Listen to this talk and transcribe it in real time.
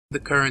the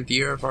current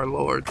year of our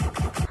Lord.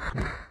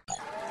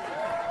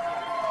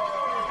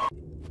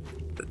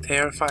 The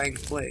terrifying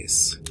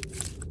place.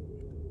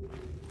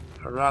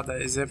 Harada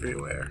is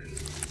everywhere.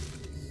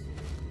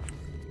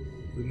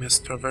 We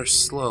must traverse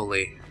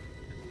slowly,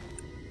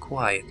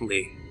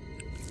 quietly,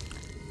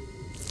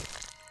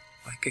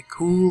 like a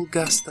cool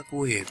gust of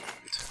wind.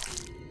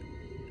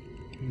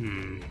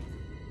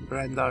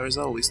 Bran'dar has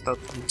always thought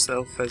of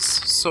himself as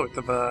sort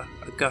of a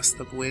gust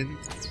of wind,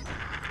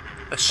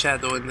 a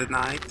shadow in the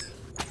night.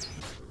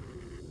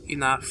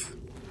 Enough.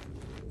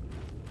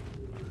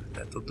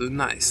 That'll do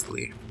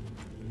nicely.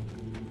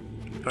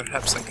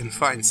 Perhaps I can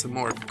find some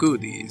more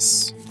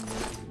goodies.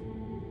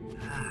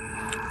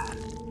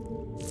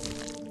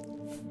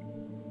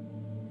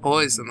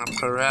 Poison of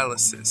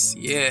paralysis,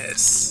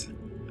 yes.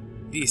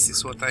 This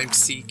is what I'm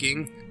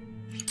seeking.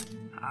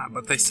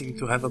 But I seem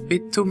to have a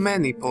bit too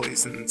many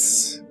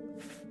poisons.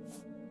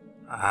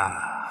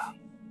 I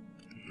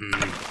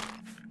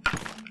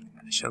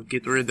shall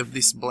get rid of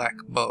this black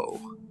bow,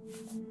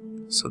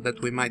 so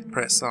that we might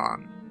press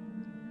on.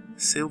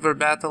 Silver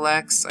battle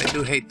axe, I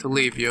do hate to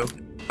leave you,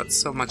 but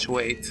so much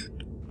weight.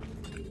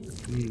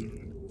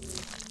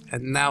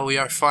 And now we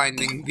are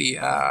finding the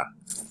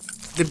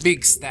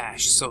big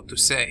stash, so to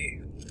say.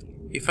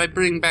 If I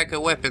bring back a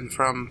weapon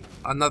from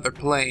another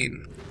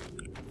plane,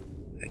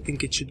 I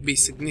think it should be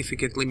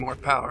significantly more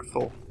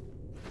powerful.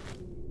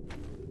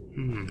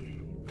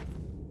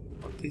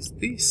 What is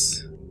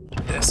this?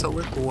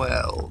 Desolate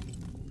well.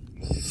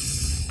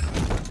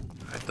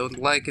 I don't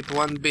like it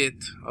one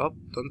bit. Oh,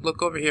 don't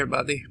look over here,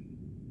 buddy.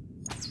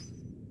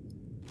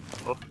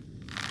 Oh.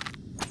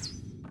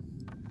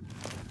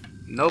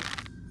 Nope.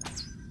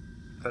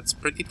 That's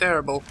pretty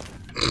terrible.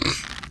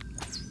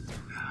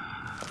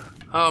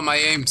 Oh, my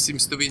aim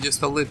seems to be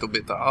just a little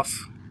bit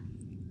off.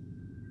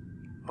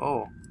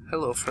 Oh,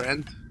 hello,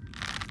 friend.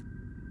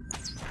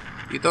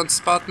 You don't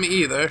spot me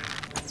either.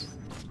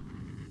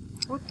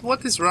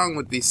 What is wrong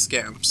with these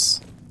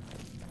scamps?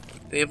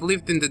 They have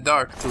lived in the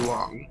dark too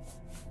long.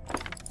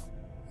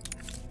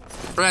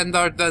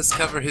 Bran'dar does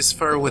cover his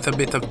fur with a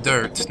bit of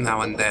dirt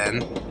now and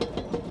then.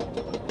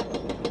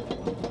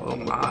 Oh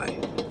my.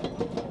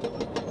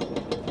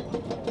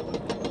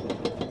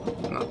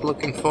 Not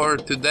looking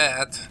forward to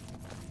that.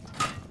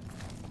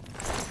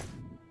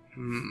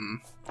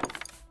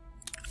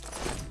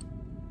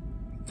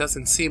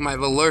 Doesn't seem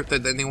I've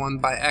alerted anyone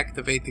by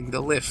activating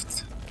the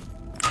lift.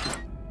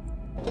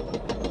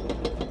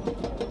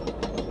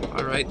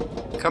 Alright,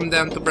 come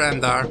down to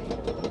Bran'dar.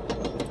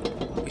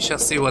 We shall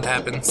see what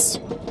happens.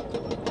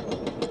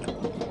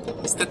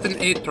 Is that an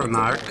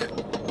Atronarch?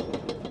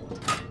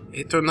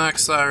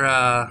 Atronarchs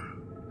are,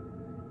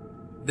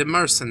 the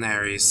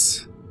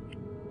mercenaries.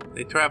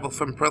 They travel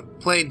from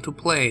plane to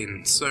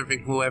plane,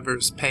 serving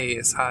whoever's pay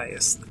is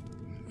highest.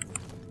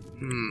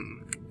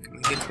 Can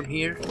I get from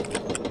here?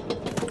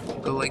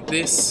 Go like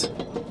this.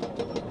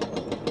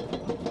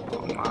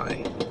 Oh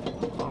my.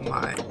 Oh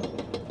my.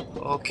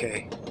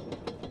 Okay.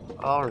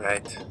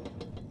 Alright.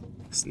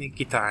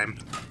 Sneaky time.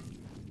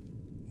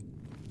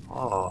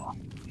 Oh,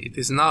 it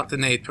is not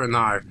an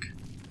Atronarch.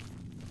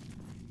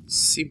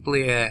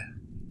 Simply a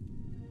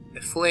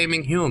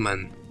flaming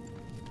human.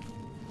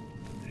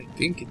 I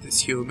think it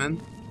is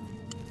human.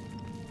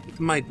 It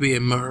might be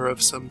a Mur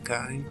of some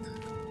kind.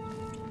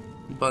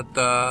 But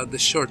the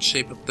short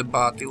shape of the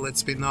body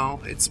lets me know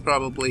it's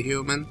probably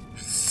human.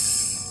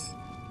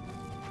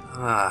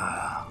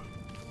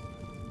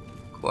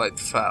 Quite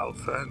foul,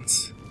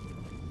 friends.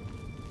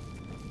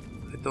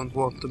 I don't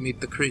want to meet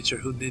the creature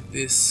who did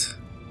this.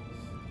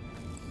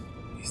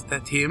 Is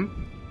that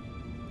him?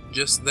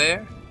 Just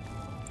there?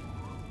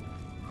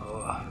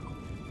 Oh.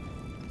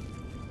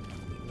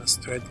 We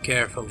must tread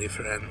carefully,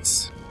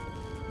 friends.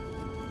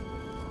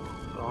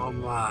 Oh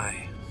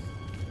my.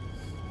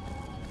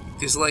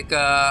 It is like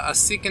a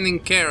sickening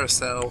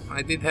carousel.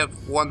 I did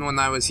have one when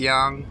I was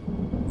young.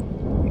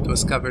 It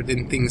was covered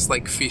in things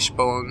like fish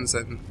bones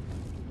and,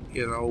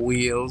 you know,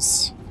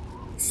 wheels,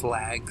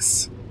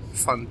 flags,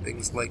 fun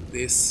things like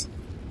this.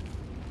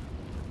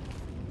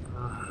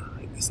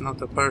 It is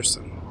not a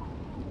person.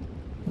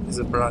 It is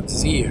a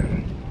brazier.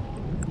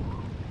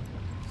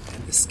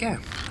 And a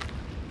scamp.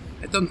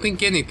 I don't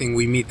think anything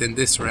we meet in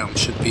this realm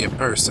should be a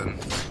person.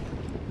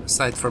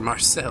 Aside from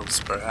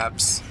ourselves,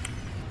 perhaps.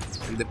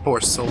 And the poor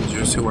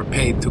soldiers who were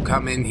paid to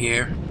come in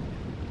here.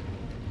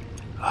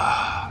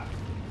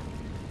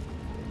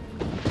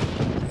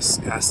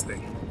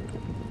 Disgusting.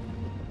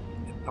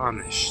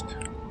 Punished.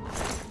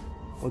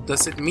 What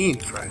does it mean,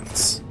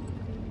 friends?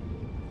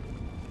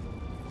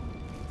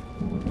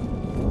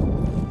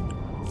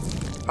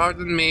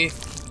 Pardon me.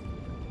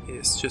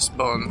 It's just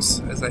bones,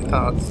 as I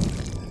thought.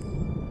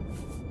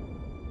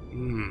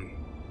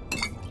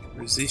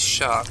 Resist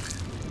shock.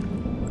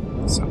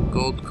 Some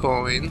gold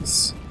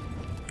coins.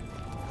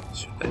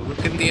 Should I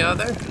look in the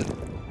other?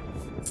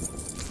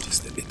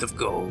 Just a bit of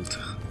gold.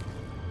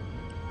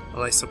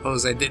 Well, I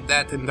suppose I did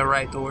that in the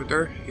right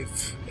order,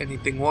 if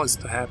anything was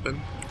to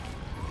happen.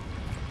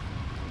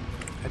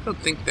 I don't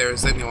think there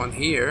is anyone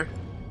here.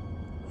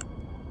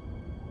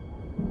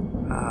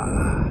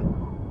 Ah.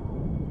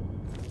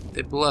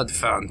 The blood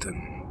fountain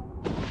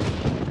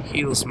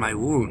heals my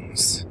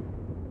wounds.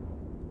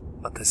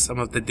 But has some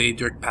of the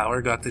Daedric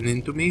power gotten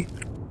into me?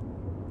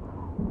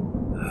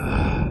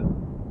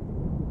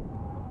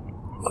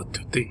 What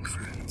to think,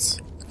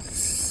 friends?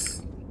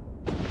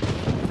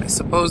 I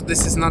suppose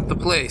this is not the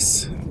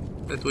place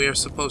that we are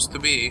supposed to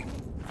be.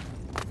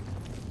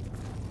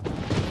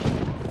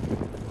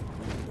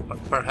 But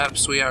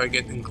perhaps we are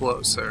getting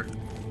closer.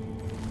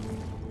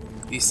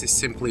 This is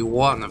simply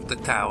one of the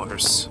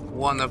towers,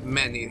 one of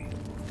many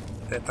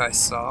that I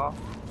saw.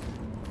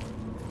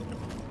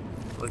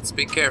 Let's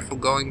be careful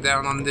going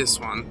down on this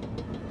one.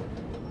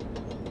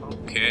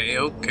 Okay,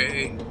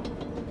 okay.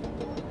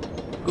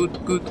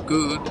 Good, good,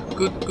 good,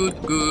 good,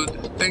 good,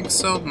 good. Thanks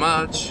so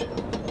much.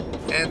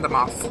 And I'm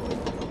off.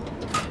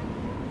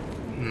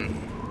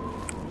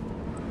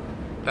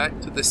 Back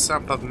to the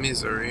sump of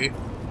misery.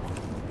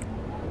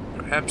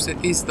 Perhaps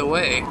it is the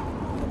way.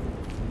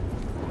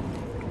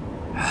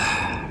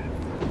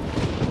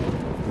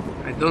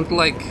 I don't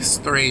like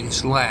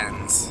strange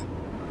lands.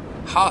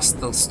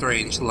 Hostile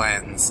strange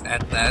lands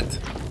at that.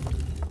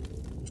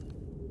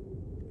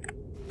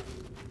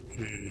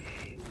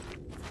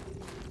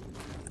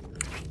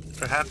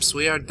 Perhaps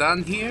we are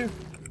done here?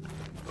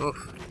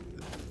 Oof.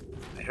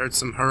 I heard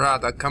some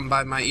harada come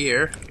by my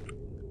ear.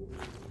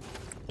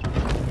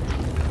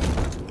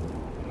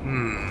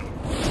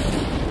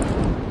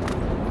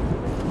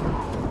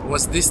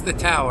 Was this the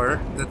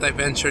tower that I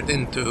ventured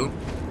into?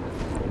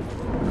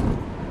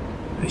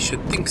 I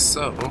should think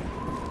so.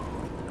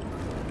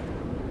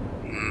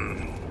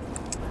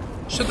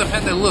 Should have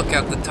had a look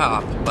at the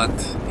top, but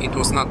it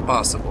was not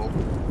possible.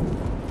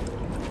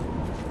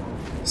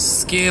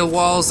 Scale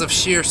walls of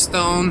sheer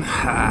stone?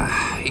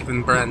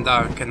 Even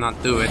Bran'dar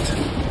cannot do it.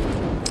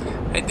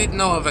 I did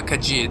know of a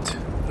Khajit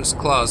whose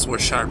claws were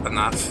sharp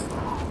enough.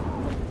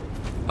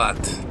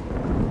 But,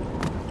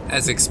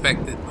 as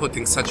expected,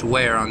 putting such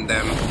wear on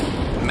them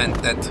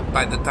meant that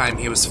by the time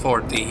he was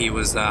 40 he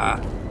was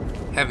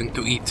having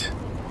to eat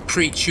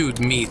pre-chewed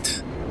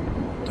meat.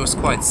 It was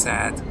quite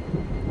sad.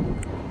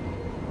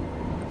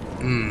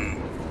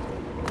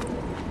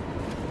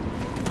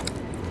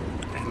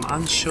 I'm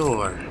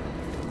unsure.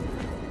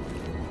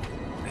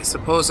 I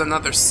suppose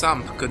another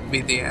sump could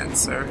be the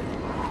answer.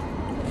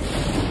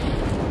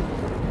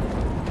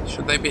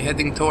 Should I be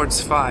heading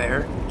towards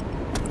fire?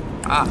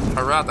 Ah,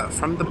 harada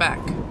from the back.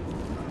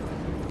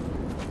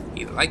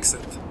 He likes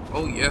it.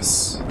 Oh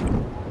yes.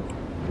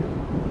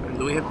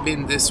 And we have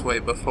been this way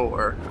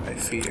before, I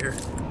fear.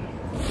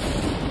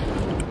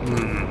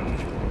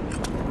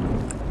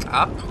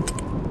 Up?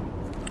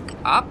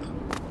 Up?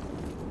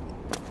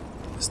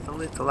 Just a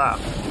little up.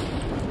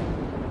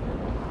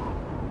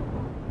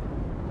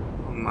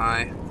 Oh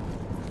my.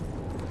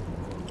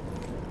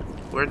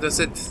 Where does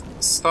it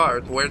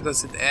start? Where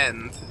does it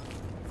end?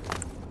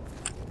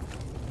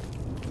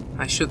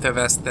 I should have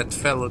asked that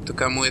fellow to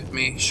come with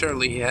me.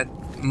 Surely he had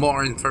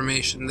more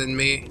information than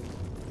me.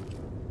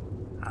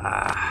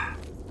 I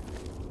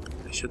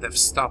should have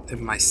stopped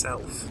him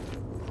myself.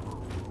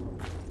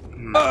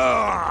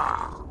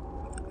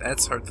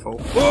 That's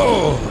hurtful.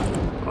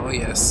 Oh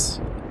yes.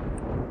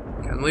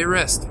 Can we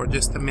rest for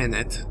just a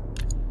minute?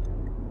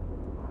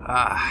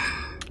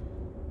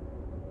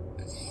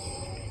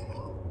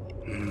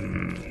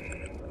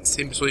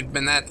 Seems we've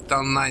been at it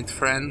all night,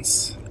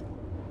 friends.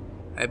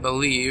 I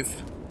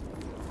believe.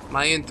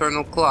 My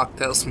internal clock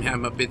tells me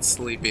I'm a bit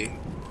sleepy.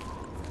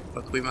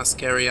 But we must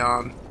carry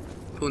on.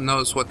 Who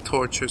knows what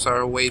tortures are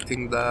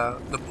awaiting the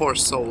poor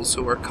souls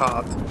who were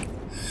caught.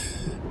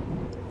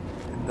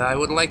 And I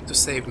would like to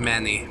save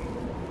many.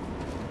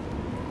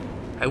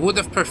 I would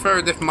have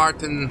preferred if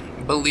Martin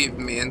believed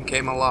me and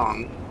came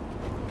along.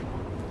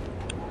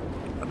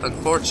 But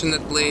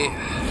unfortunately,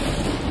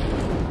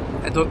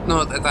 I don't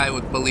know that I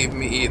would believe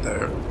me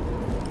either.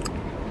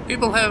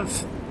 People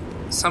have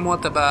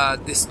somewhat of a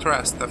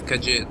distrust of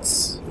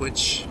Khajits,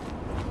 which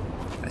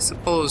I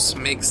suppose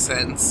makes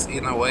sense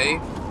in a way.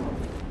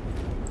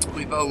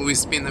 We've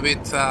always been a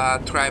bit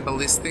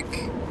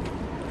tribalistic,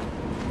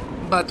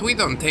 but we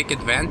don't take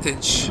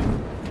advantage,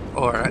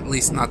 or at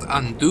least not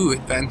undue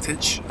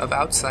advantage, of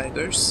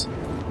outsiders.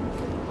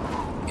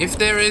 If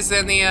there is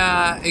any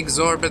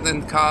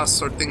exorbitant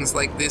costs or things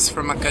like this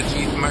from a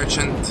Khajit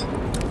merchant,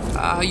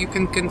 you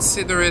can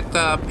consider it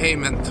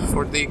payment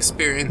for the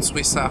experience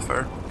we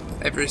suffer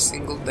every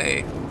single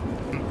day.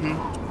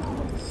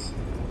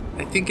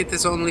 I think it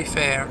is only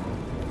fair.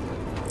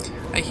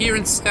 I hear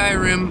in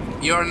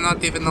Skyrim you are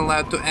not even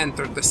allowed to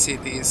enter the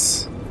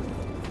cities,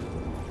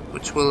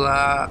 which will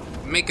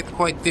make it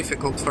quite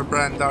difficult for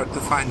Bran'dar to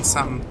find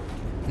some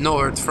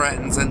Nord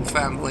friends and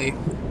family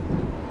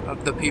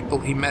of the people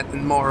he met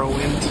in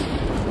Morrowind.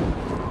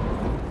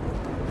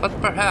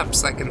 But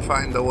perhaps I can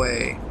find a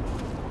way.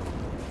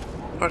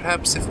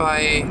 Perhaps if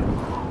I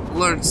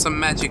learn some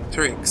magic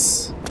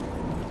tricks.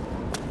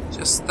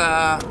 Just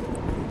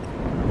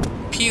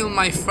peel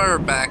my fur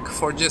back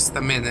for just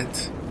a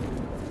minute.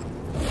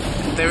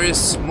 There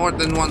is more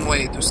than one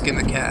way to skin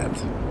a cat.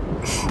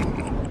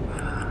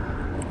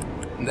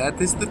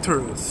 That is the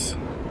truth.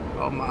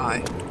 Oh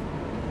my.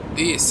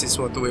 This is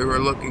what we were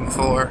looking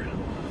for.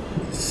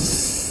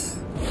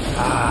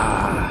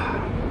 Ah.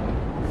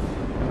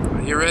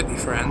 Are you ready,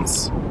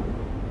 friends?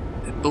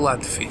 The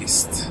blood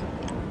feast.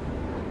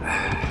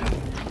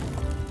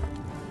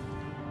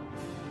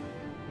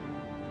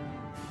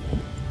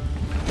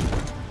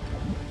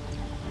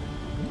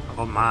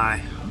 Oh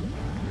my.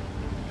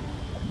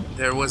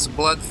 There was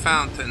blood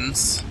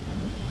fountains.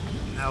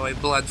 Now a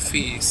blood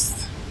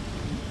feast.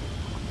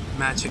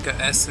 Magicka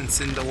essence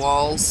in the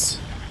walls.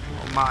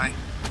 Oh my.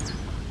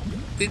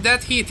 Did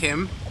that hit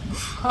him?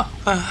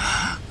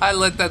 I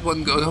let that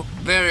one go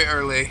very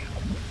early.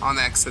 On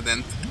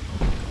accident.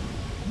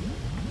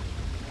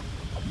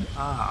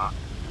 Ah.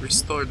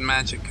 Restored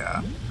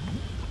Magicka.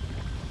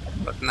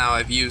 But now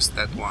I've used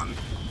that one.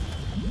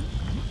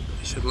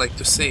 I should like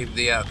to save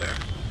the other.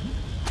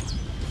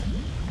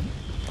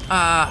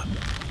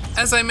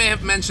 As I may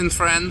have mentioned,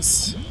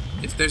 friends,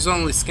 if there's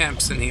only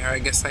scamps in here, I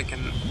guess I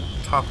can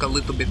talk a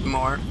little bit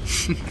more.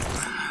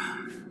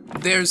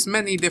 There's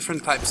many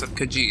different types of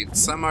Khajit.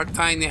 Some are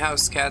tiny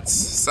house cats,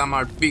 some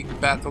are big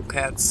battle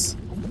cats,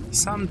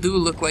 some do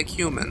look like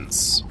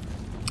humans.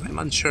 I'm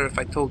unsure if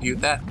I told you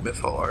that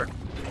before,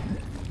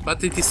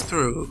 but it is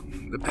true,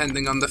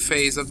 depending on the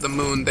phase of the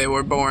moon they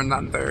were born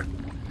under.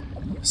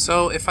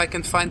 So if I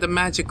can find a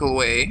magical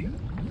way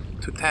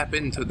to tap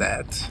into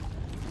that,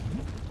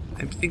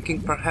 I'm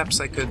thinking perhaps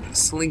I could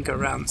slink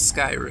around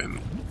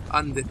Skyrim,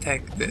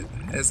 undetected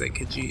as a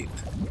Khajit.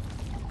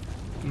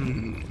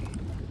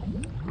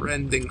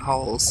 Rending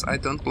halls. I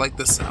don't like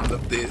the sound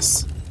of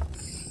this.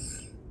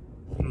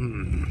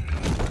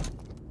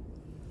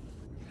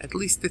 At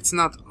least it's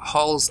not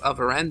halls of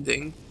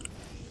rending.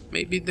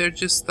 Maybe they're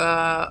just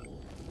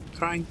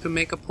trying to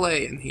make a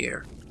play in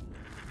here.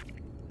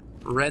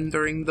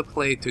 Rendering the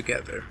play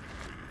together.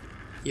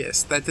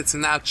 Yes, that is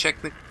now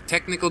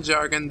technical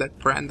jargon that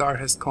Bran'dar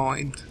has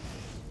coined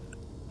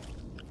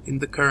in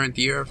the current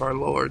year of our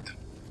Lord.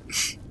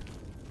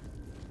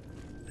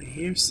 I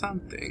hear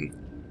something.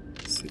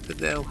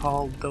 Citadel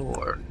Hall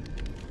door.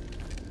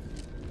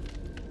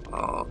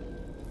 Oh.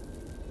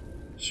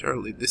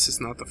 Surely this is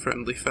not a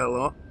friendly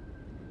fellow.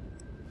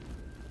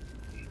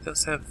 He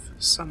does have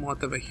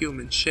somewhat of a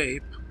human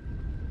shape.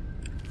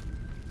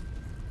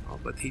 Oh,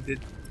 but he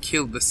did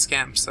kill the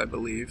scamps, I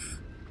believe.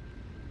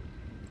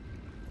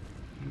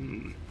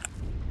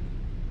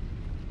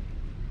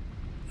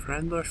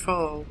 Friend or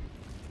foe?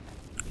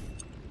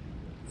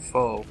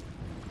 Foe.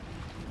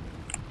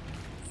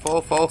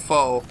 Foe, foe,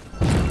 foe.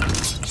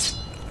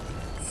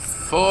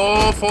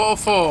 Foe, foe,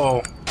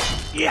 foe.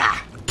 Yeah.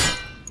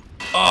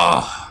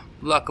 Oh,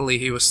 luckily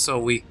he was so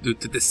weak due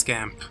to the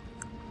scamp.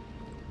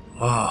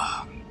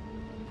 Oh.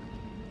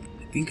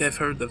 I think I've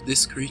heard of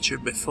this creature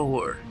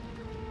before.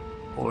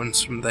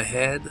 Horns from the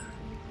head.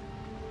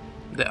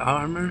 The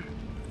armor.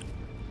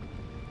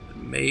 The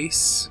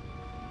mace.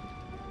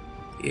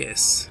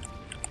 Yes.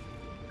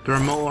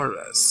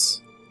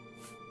 Dramoras.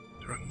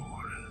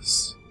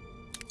 Dramoras.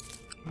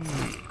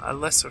 A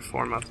lesser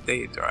form of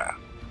Daedra.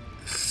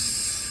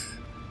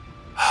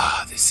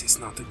 This is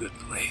not a good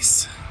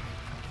place.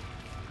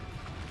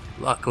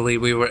 Luckily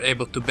we were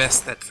able to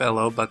best that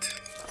fellow, but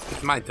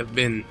it might have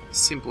been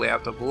simply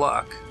out of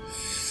luck.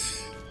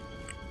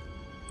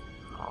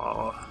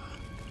 Oh,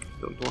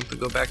 don't want to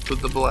go back to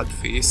the blood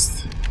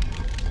feast.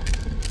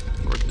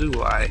 Or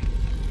do I?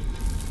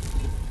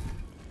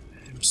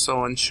 I'm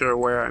so unsure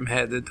where I'm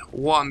headed,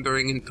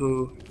 wandering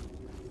into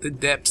the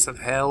depths of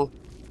hell,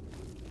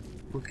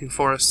 looking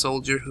for a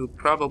soldier who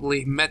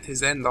probably met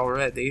his end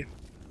already.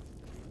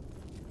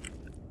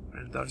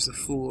 Bran'dar's a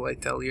fool, I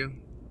tell you.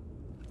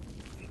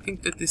 I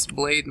think that this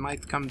blade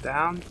might come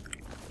down.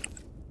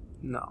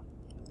 No.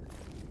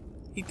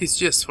 It is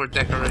just for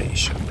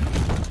decoration.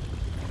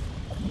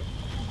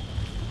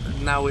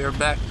 And now we are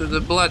back to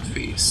the blood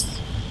feast.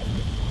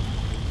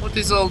 What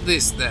is all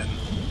this then?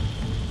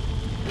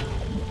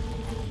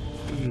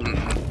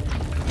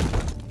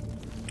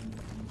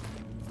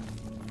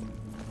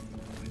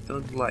 I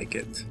don't like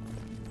it.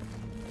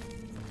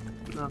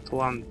 Not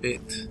one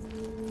bit.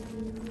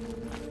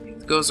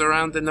 It goes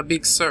around in a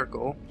big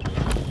circle.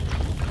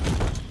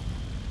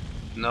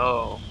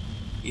 No,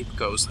 it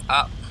goes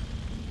up.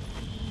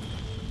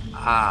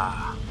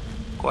 Ah,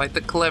 quite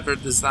a clever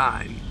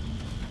design.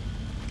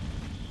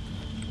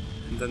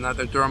 And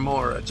another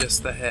Dramora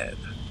just ahead.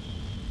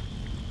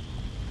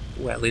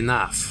 Well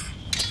enough.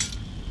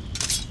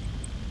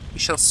 We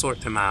shall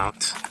sort him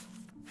out.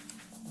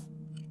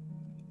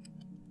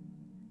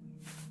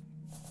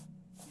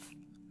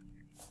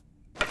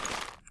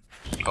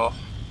 Oh,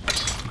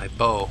 my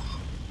bow.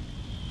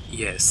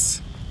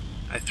 Yes,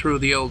 I threw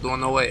the old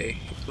one away.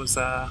 It was,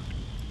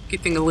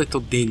 getting a little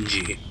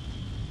dingy.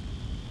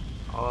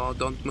 Oh,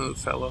 don't move,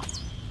 fellow.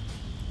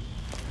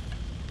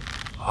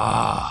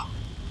 Ah,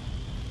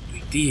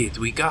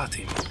 we got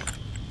him.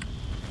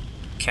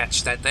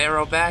 Catch that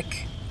arrow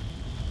back.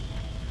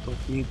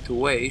 Don't need to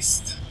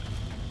waste.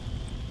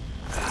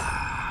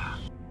 Ah,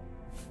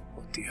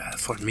 what do you have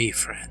for me,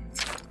 friend?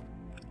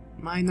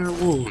 Minor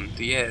wound,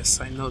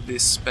 yes, I know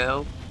this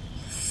spell.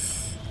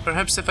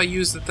 Perhaps if I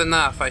use it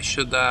enough, I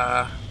should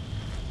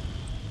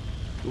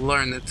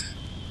learn it,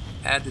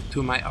 add it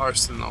to my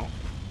arsenal.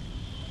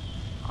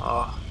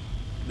 Oh,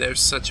 there's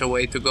such a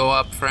way to go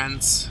up,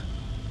 friends.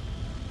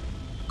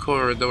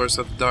 Corridors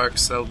of dark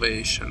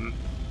salvation.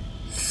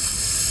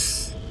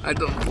 I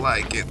don't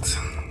like it.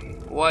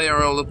 Why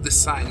are all of the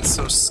signs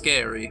so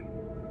scary?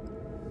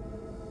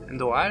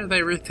 And why are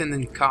they written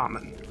in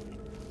common?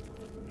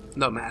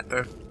 No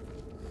matter.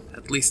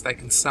 At least I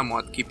can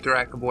somewhat keep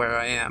track of where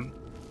I am.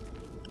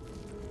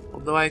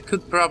 Although I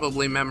could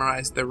probably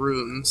memorize the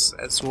runes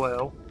as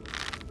well.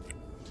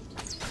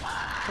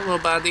 Hello,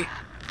 buddy.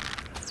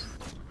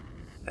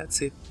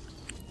 That's it.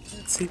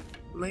 That's it.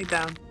 Lay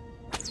down.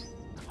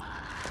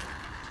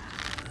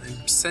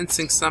 I'm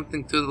sensing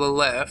something to the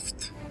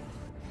left.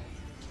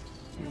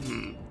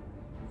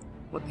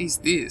 What is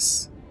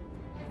this?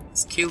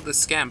 Let's kill the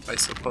scamp, I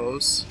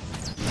suppose.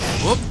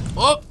 Whoop!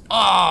 Whoop!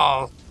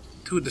 Oh!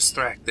 Too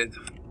distracted.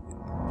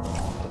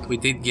 But we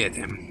did get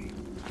him.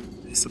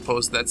 I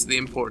suppose that's the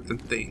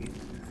important thing.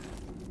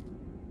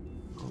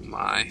 Oh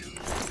my.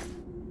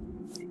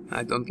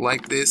 I don't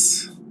like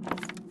this.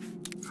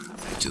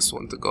 I just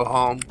want to go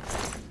home.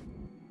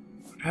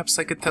 Perhaps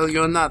I could tell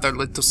you another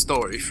little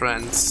story,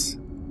 friends.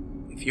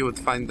 If you would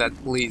find that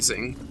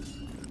pleasing.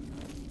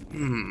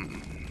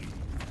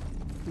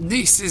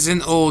 This is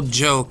an old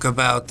joke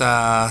about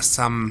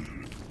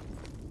some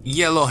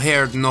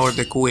yellow-haired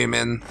Nordic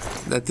women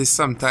that is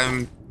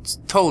sometimes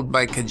told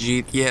by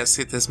Khajit. Yes,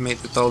 it has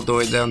made it all the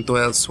way down to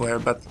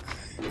Elsweyr, but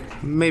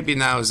maybe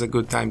now is a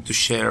good time to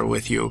share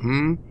with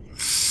you,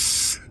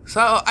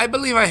 So, I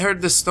believe I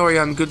heard this story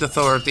on good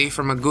authority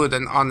from a good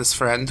and honest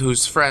friend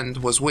whose friend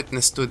was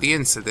witness to the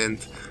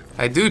incident.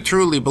 I do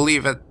truly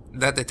believe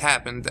that it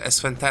happened, as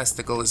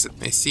fantastical as it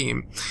may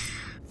seem.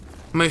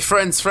 My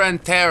friend's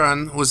friend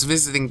Taran was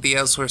visiting the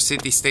Elsweyr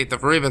city-state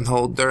of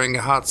Rivenhold during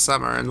a hot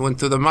summer and went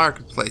to the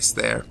marketplace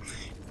there.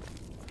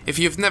 If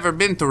you've never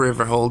been to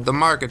Rivenhold, the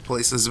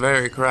marketplace is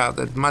very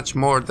crowded, much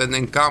more than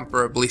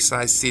incomparably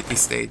sized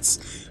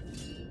city-states.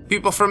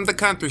 People from the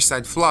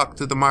countryside flock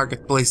to the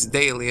marketplace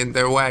daily in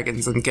their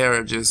wagons and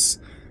carriages.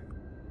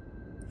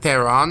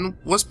 Taran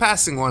was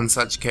passing one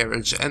such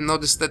carriage and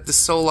noticed that the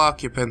sole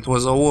occupant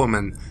was a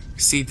woman,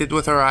 seated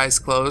with her eyes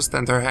closed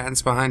and her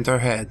hands behind her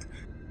head.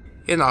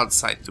 An odd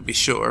sight, to be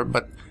sure,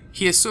 but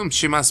he assumed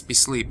she must be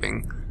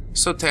sleeping,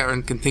 so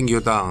Taran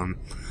continued on.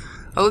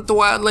 A little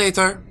while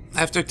later,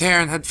 after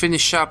Taran had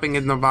finished shopping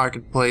in the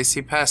marketplace,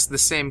 he passed the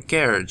same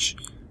carriage.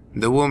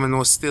 The woman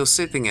was still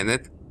sitting in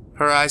it.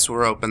 Her eyes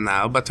were open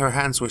now, but her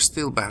hands were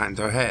still behind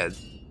her head.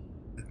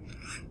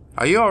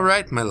 "Are you all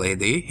right, my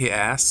lady?" he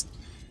asked.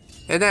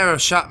 "An arrow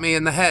shot me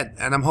in the head,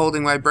 and I'm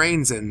holding my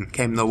brains in,"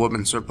 came the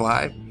woman's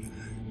reply.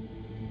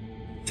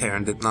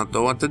 Taran did not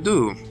know what to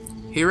do.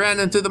 He ran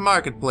into the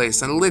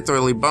marketplace and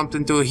literally bumped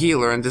into a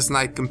healer and his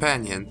knight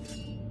companion.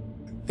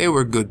 They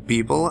were good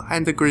people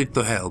and agreed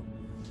to help.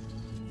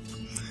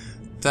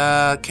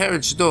 The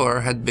carriage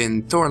door had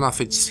been torn off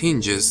its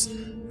hinges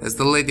as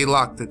the lady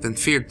locked it and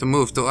feared to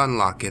move to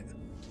unlock it.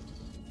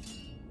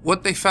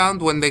 What they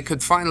found when they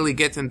could finally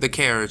get in the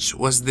carriage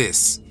was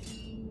this.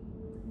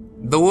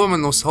 The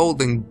woman was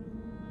holding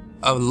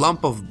a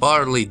lump of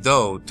barley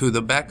dough to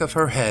the back of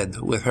her head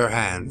with her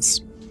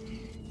hands.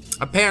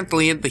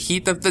 Apparently, in the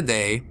heat of the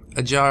day,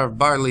 a jar of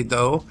barley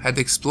dough had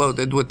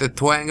exploded with the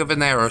twang of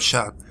an arrow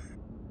shot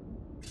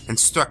and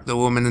struck the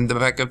woman in the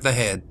back of the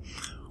head.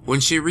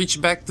 When she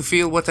reached back to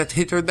feel what had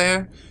hit her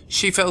there,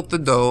 she felt the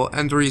dough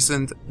and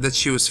reasoned that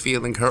she was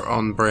feeling her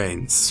own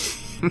brains.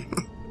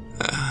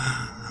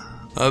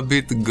 A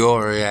bit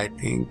gory, I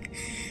think.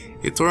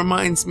 It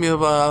reminds me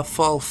of a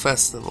fall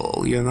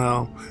festival, you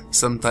know.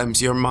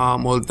 Sometimes your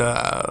mom would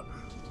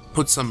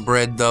put some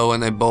bread dough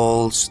in a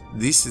bowl.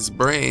 This is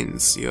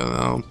brains, you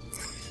know.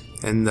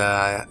 And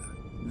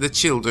the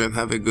children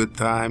have a good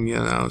time, you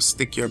know.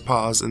 Stick your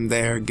paws in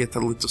there, get a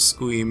little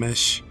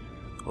squeamish.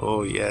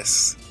 Oh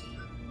yes,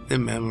 the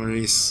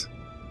memories.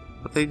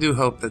 But I do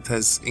hope that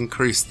has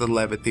increased the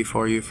levity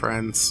for you,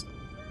 friends.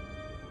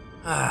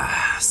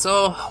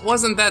 So,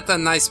 wasn't that a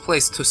nice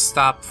place to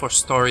stop for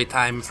story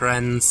time,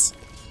 friends?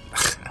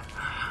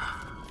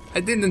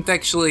 I didn't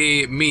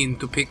actually mean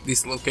to pick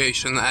this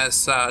location as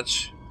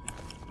such,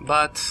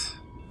 but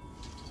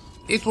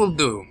it will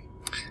do.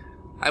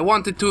 I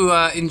wanted to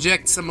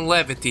inject some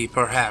levity,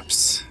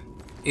 perhaps,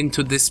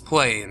 into this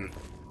plane.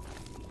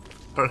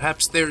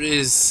 Perhaps there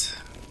is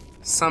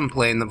some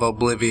plane of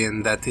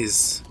Oblivion that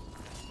is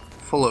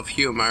full of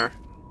humor,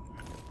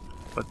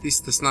 but this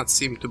does not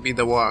seem to be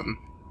the one.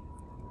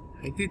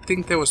 I did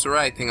think there was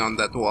writing on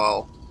that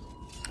wall.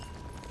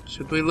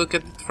 Should we look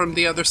at it from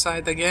the other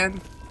side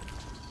again?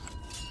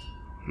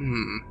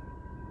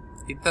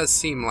 It does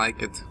seem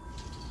like it,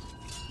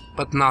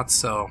 but not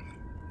so.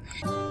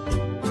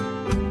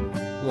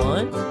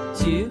 1,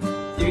 2,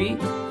 3,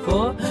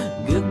 4.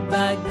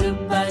 Goodbye,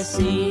 goodbye,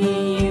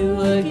 see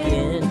you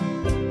again.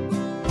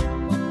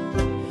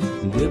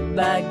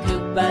 Goodbye,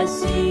 goodbye,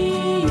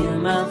 see you,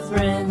 my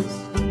friend.